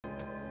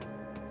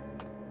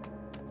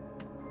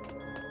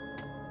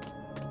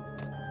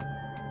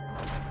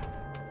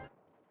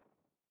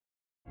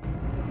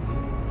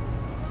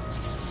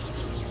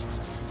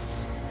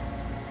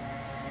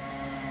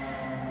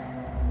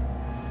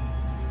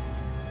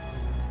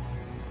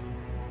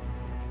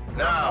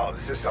Now,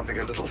 this is something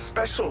a little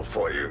special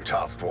for you,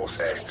 Task Force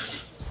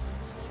X.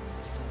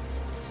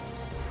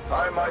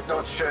 I might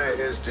not share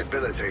his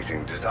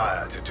debilitating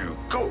desire to do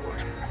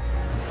good.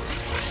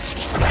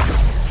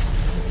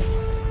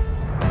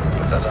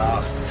 But the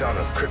last son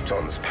of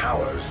Krypton's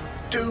powers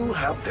do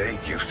have their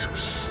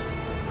uses.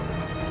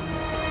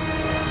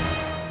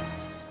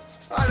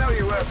 I know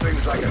you wear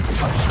things like a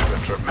touch of the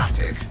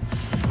dramatic.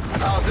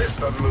 How's this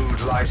for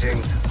mood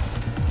lighting?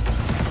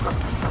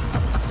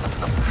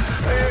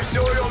 Are you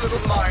sure your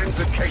little minds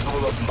are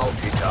capable of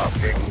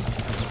multitasking?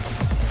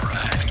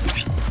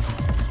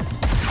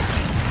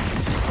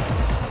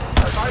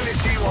 I finally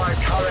see why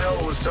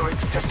Kal-El was so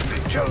excessively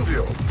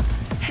jovial.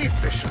 Heat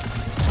vision.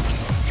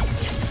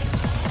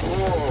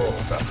 Oh,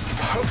 the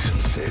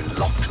potency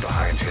locked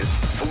behind his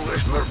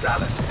foolish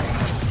morality.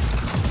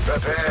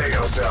 Prepare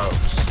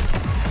yourselves.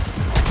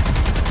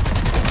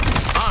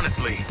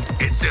 Honestly,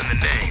 it's in the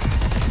name.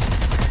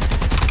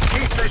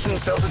 Heat vision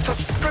felt a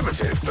touch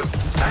primitive, but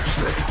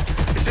actually,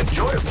 it's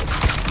enjoyable.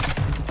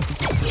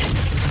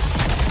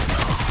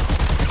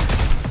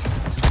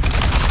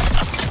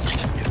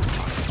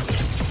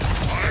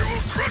 I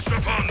will crush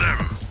upon them.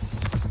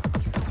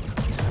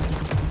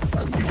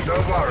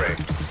 Don't worry.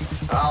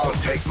 I'll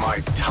take my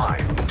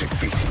time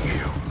defeating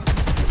you.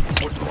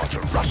 Wouldn't want to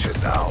rush it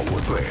now,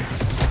 would we?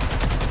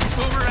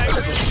 A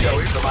little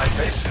showy for my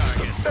taste,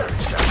 but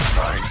very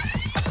satisfying.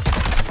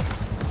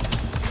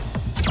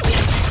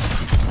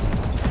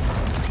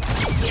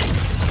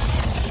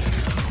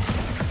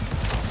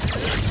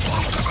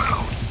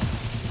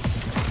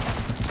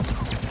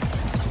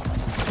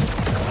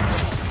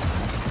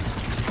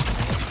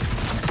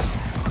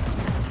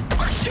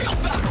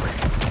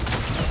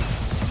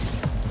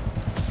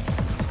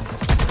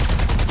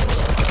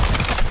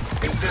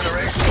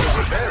 Incineration is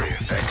a very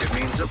effective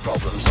means of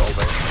problem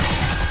solving.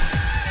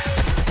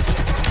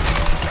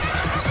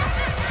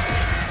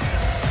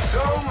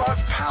 So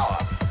much power.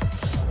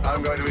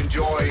 I'm going to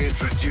enjoy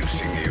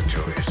introducing you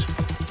to it.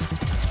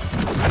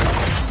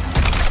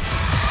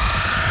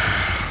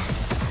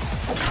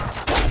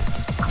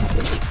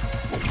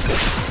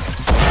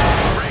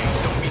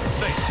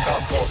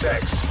 Task Force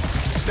X,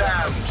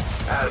 stand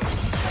and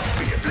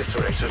be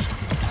obliterated.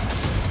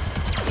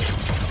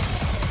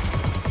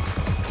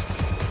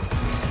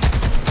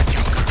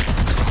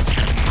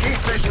 Heat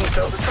vision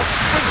felt a touch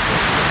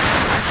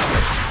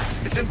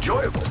primitive. It's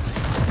enjoyable.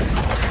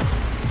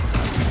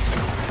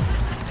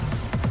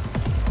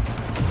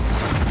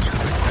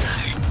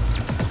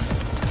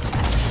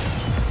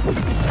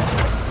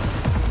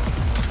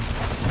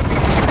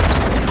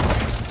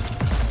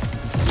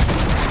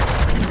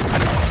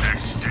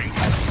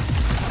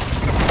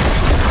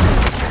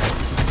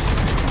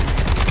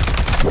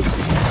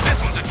 This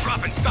one's a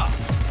drop and stop.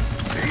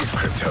 These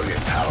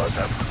Kryptonian powers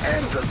have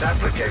endless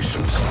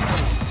applications.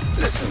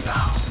 Listen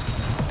now.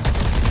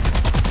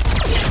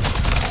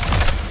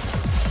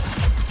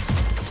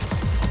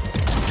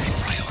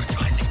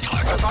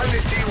 I finally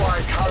see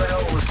why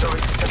Kal-El was so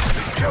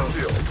excessively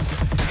jovial.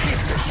 Heat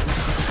vision.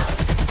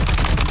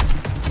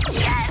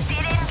 Yes,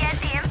 you didn't get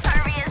the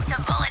impervious to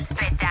bullet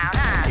spit down,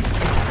 huh?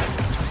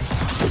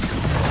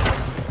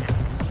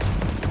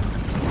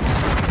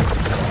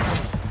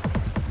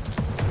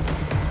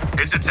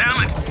 It's a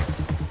talent.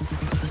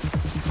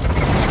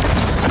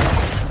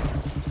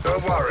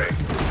 Don't worry.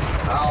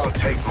 I'll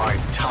take my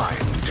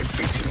time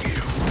defeating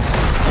you.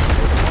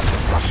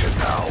 Rush it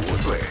now,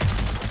 would we?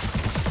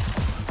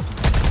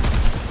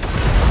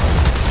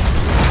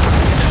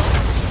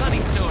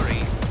 Funny story.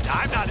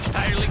 I'm not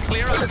entirely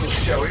clear A on little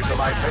showy for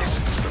my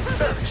tastes, but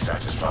very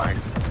satisfying.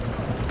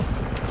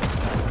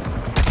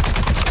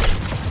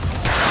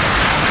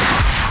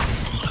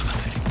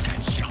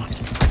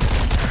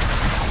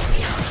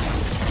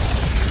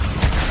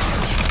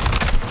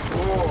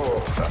 Oh,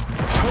 the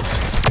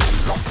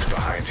potency locked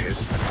behind his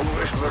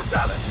foolish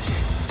morality.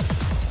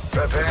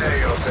 Prepare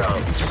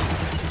yourselves.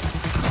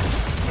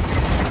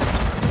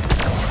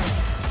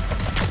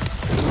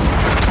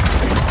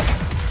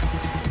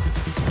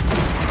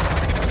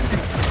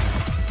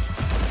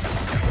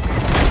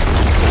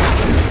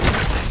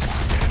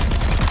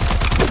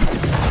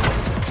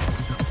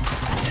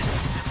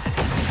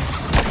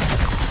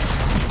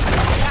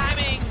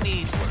 timing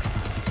needs work.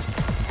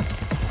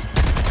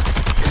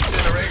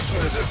 Incineration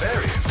is a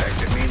very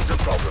effective means of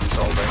problem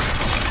solving.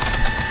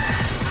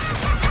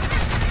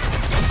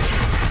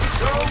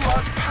 So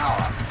much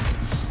power.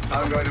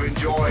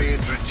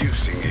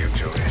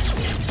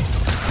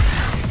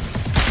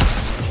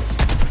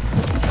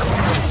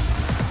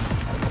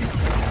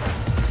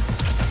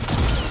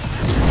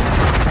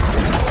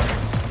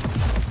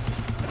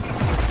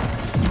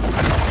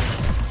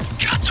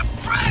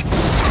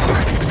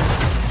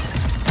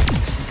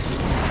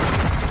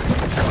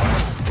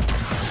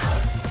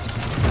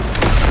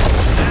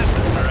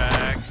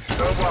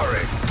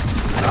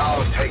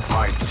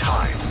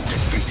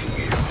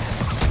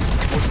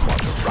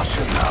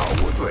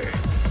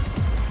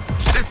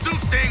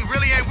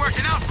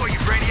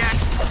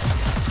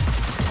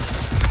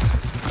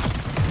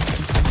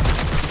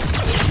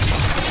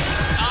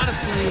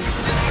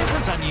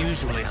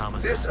 unusually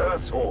homicidal. This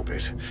Earth's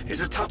orbit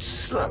is a touch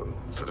slow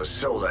for the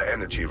solar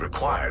energy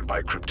required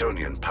by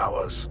Kryptonian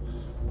powers.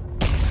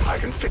 I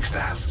can fix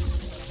that.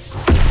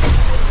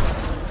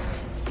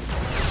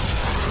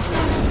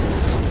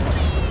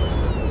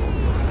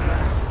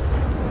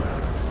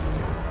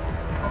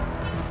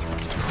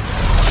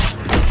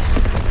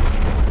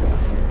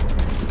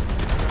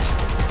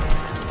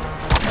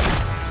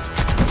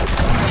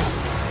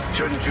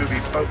 Shouldn't you be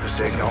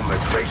focusing on the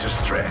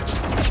greatest threat?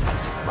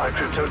 My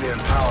Kryptonian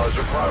powers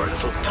require a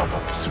little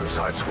top-up,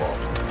 Suicide Squad.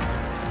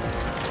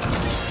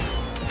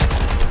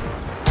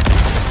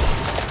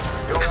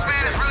 This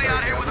man is really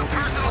out here with a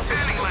personal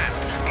tanning lamp.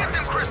 Get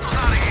them crystals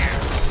out of here.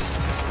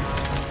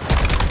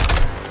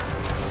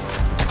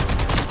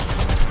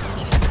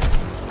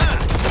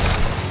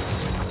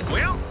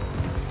 Well?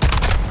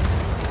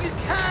 You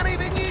can't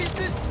even use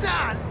the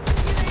sun!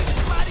 You need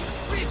bloody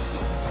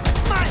crystals!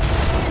 Mate,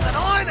 even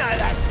I know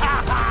that's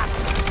half-assed!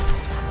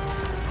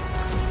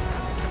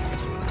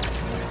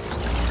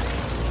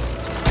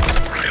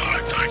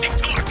 Prioritizing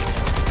target.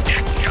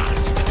 Dead shot.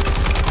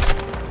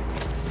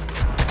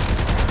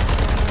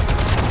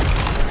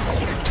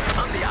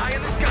 I'm the eye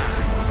in the sky.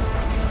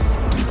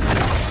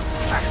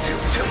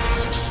 Axial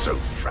tilts are so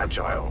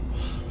fragile.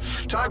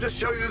 Time to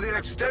show you the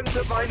extent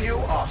of my new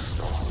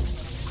arsenal.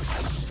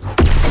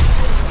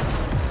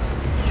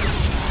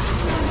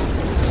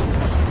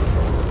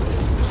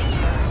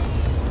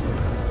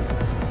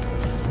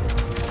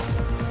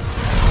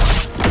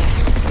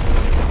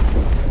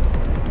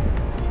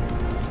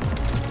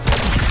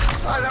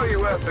 I know you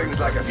wear things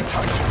like a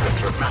touch of the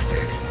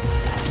dramatic.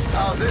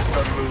 How's this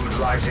for mood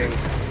lighting?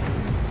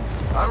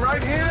 I'm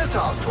right here,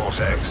 Task Force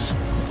X.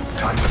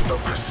 Time to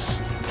focus.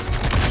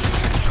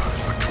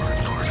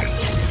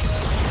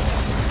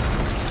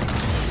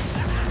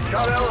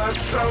 Kal-El has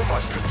so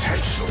much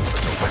potential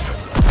as a weapon.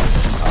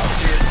 I'll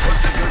see it put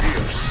to good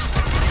use.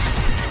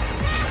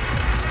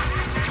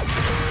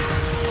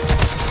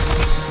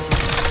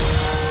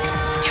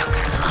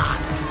 Joker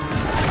locked.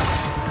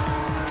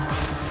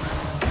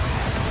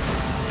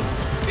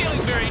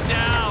 Feeling very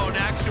down,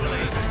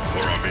 actually.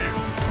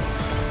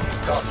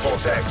 Task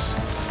Force X,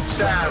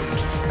 stand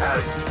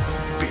and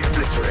be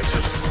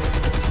obliterated.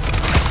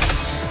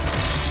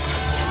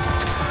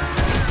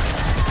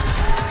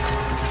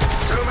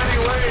 So many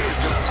ways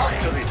to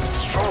utterly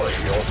destroy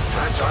your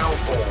fragile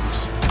forms.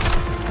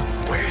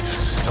 Where to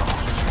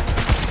start?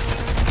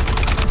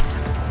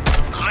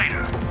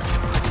 Later.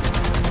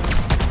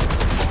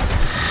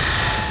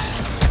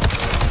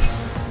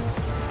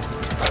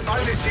 I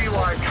finally see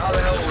why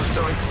Kal-El was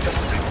so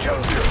excessively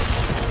jovial.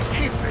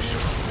 Keep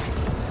visual.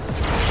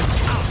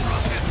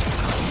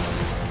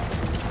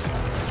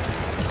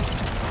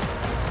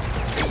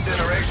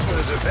 Incineration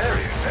is a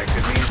very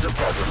effective means of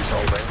problem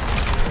solving.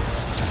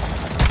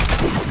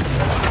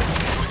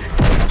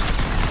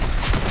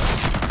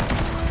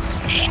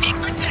 Aiming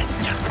for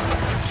distance.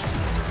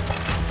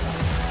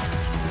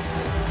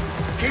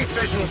 Heat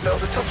vision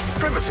felt a touch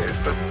primitive,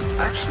 but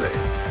actually,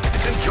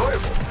 it's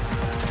enjoyable.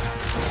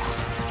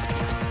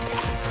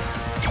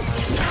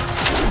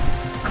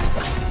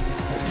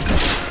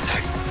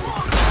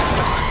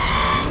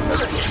 A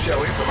little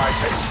showy for my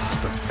tastes,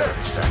 but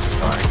very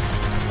satisfying.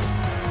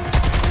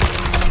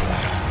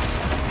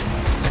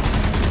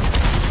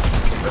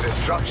 The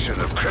destruction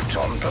of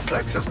Krypton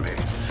perplexes me.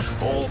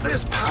 All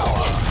this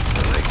power,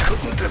 and they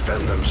couldn't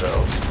defend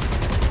themselves.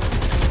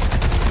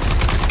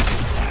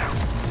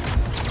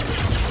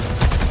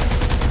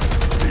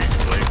 These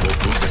flames will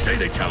prove the day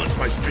they challenge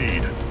my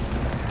speed.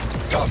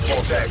 Task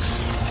Force X,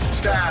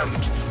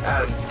 stand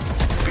and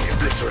be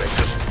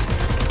obliterated.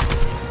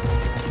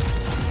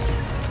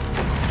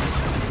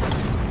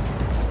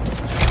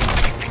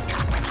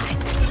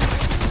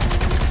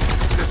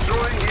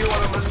 Destroying you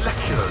on a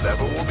molecular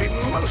level will be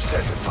most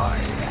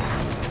satisfying.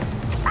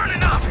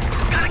 Burning up.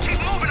 Gotta keep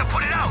moving to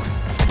put it out.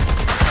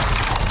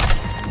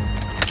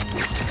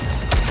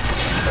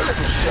 A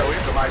little showy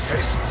for my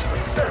tastes, but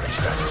very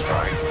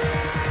satisfying.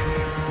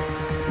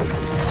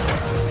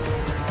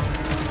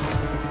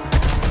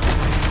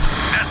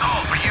 That's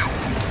all for you.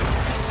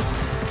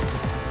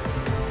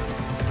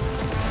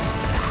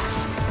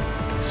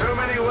 So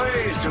many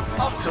ways to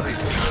utterly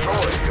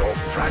destroy your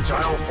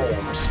fragile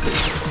forms.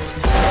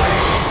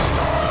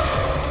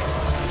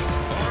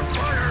 Our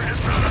fire is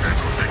not an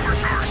interesting for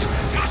sharks.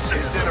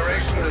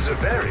 Incineration is a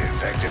very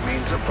effective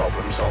means of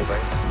problem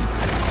solving.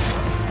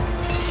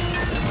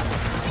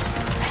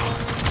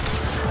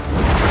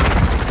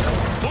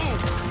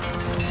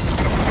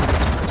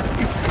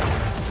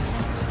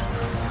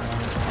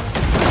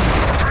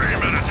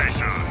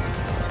 Premeditation.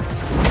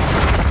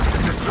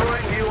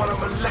 Destroying you on a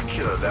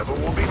molecular level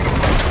will be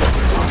most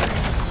satisfying.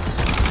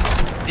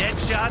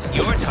 Deadshot,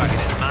 your target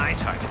is my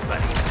target,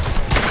 buddy.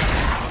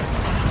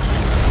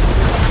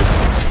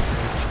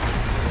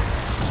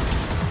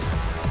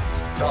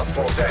 Task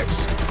Force X,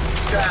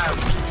 stand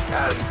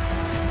and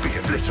be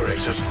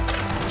obliterated.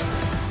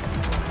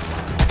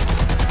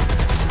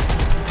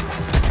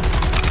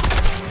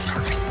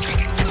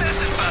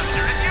 Listen,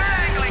 Buster, if you're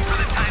angling for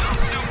the title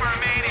Super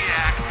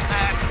Maniac,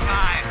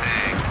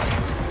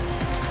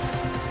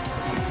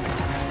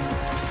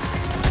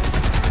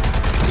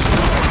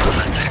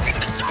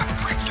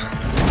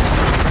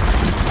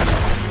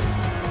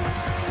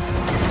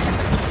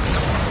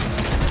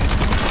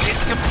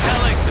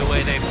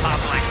 way they pop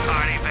like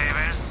party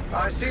favors.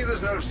 I see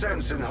there's no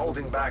sense in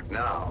holding back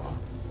now.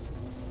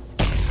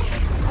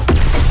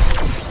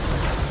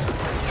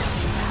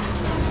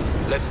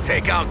 Let's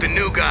take out the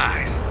new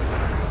guys.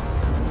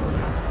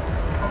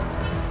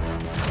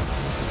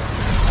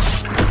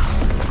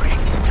 Bring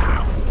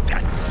down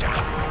that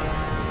stuff.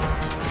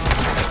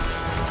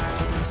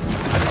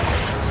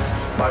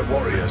 My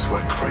warriors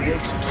were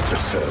created to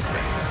serve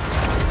me.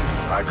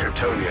 My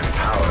Kryptonian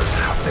powers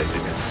have their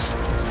limits.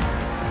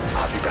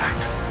 I'll be back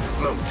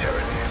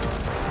momentarily.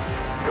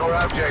 Your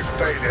abject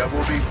failure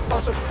will be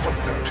but a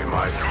footnote in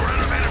my story.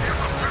 Your enemy of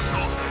some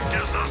crystals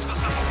gives us the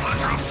simple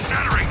pleasure of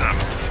shattering them.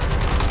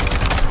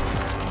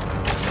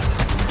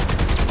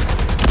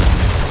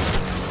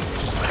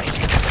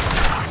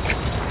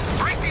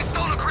 Break these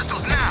solar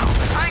crystals now.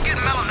 I ain't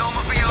getting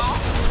melanoma for y'all.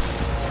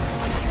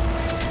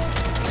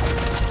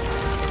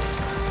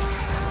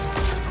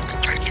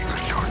 Engaging the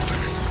short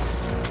thing.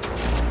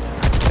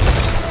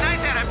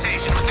 Nice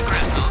adaptation with the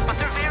crystals, but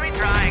they're very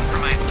drying for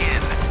my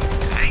skin.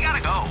 They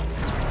gotta go.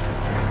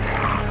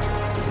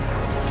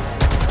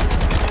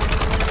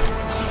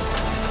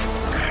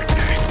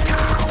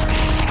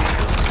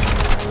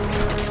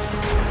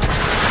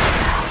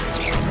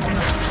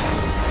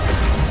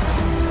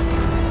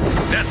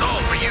 That's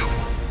all for you.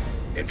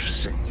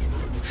 Interesting.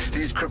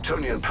 These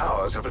Kryptonian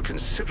powers have a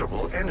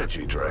considerable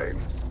energy drain.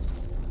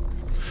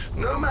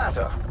 No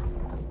matter.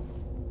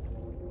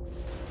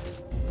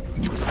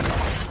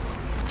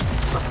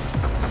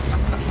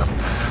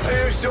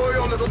 Are you sure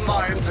your little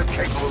minds are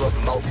capable of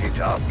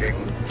multitasking?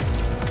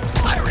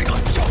 Firing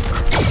on Joker.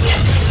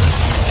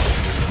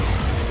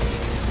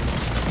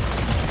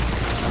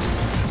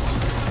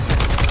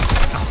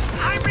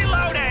 I'm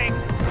reloading.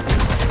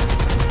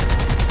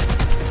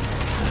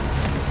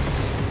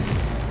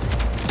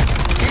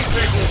 He's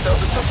making himself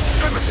so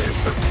primitive,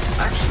 but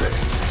actually,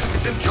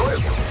 it's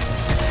enjoyable.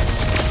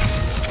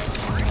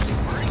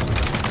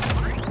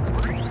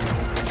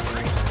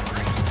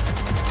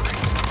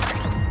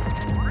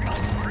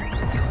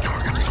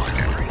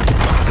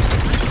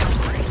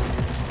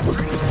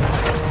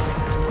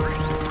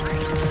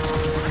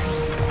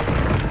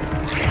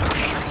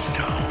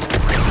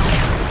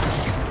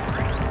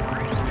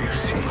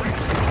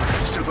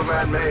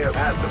 Man may have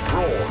had the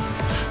brawn,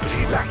 but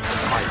he lacked the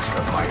might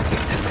of my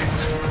intellect.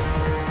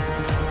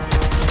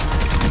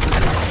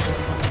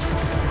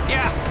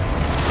 Yeah,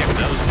 check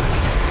those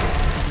moves.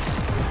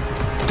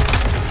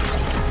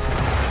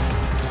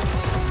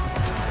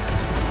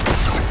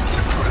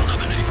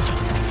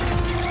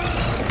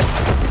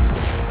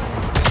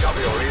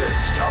 Cover your ears,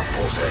 Task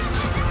Force X.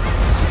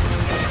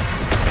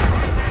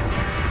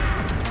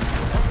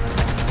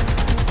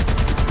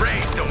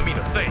 Rain don't mean a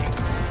thing.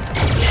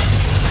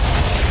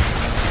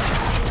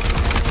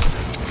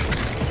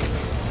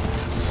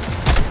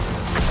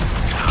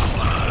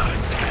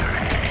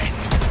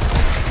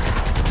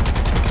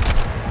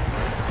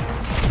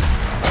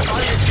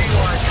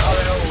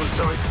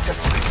 So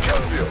excessively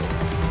jovial.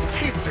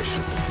 Keep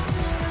fishing.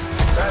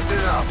 That's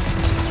enough.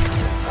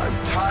 I'm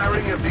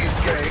tiring of these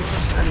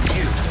games and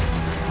you.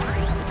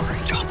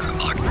 Joker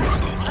mark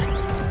removal.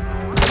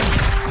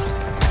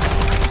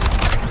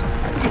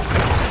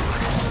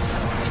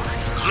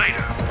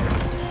 Later.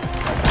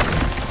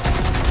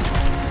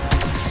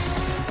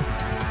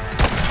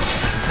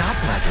 It's not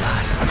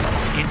bloodlust.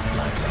 It's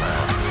blood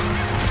love.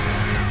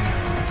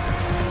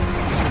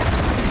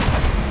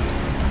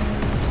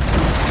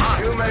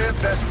 You may have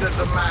bested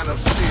the Man of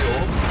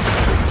Steel,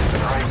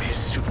 but I'm his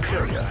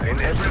superior in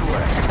every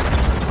way.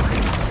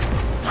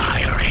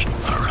 Firing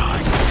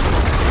barrage.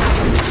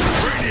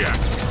 Brainiac!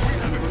 We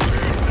have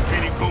experience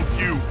defeating both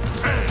you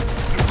and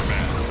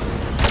Superman.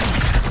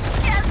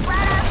 Just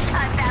let us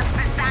cut that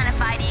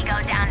personified ego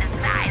down to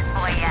size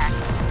for ya.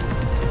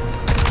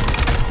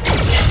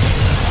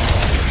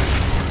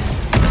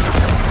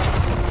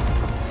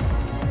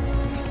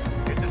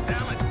 It's a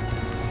talent.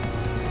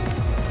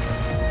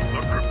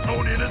 The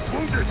Kryptonian is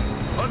wounded!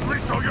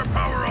 Unleash all your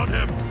power on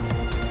him!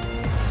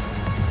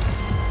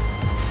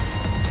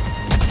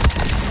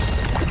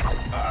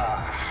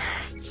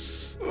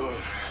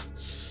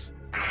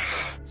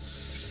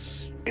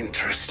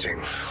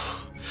 Interesting.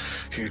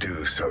 You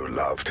do so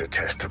love to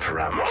test the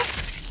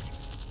parameters.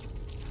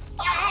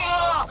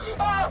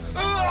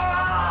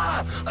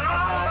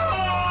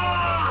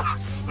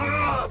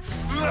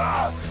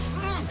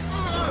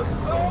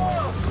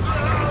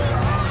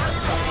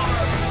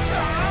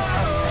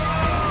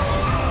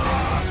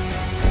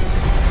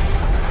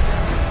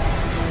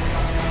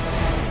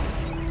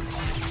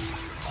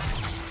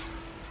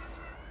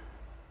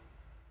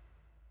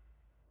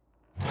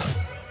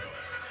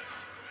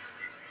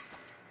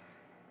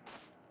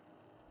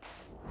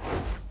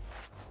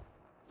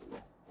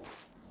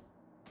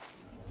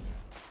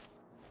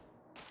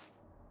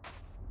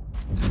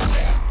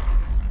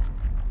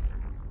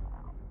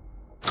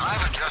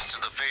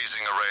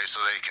 So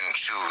they can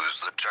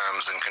choose the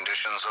terms and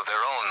conditions of their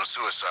own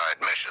suicide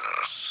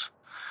missions.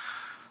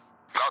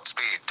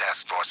 Godspeed,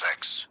 Task Force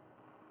X.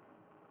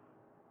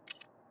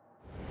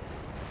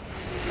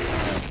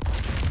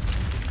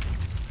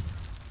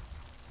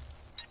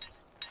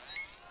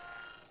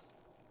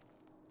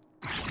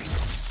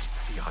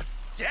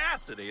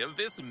 audacity of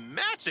this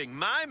matching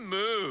my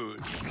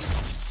mood.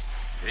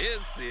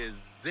 This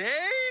is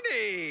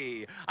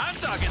zany. I'm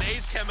talking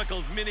Ace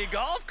Chemicals mini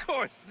golf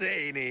course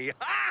zany.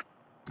 Ha!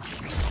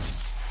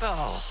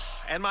 Oh,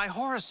 and my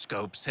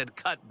horoscopes had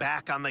cut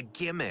back on the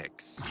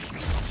gimmicks.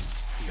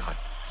 The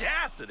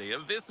audacity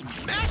of this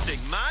matching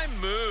my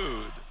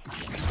mood.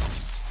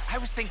 I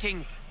was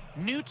thinking,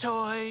 new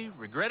toy,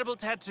 regrettable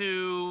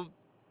tattoo,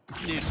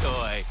 new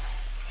toy.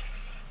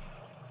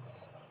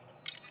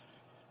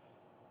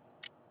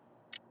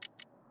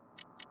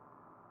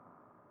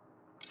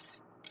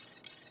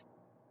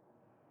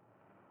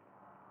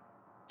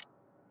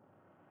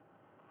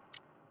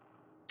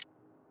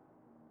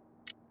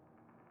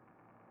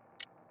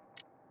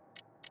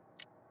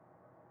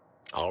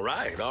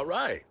 All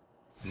right.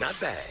 Not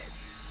bad.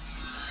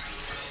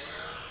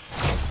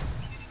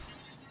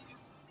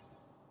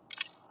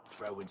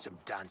 Throw in some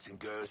dancing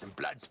girls and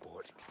blood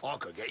sport. I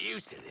could get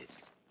used to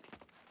this.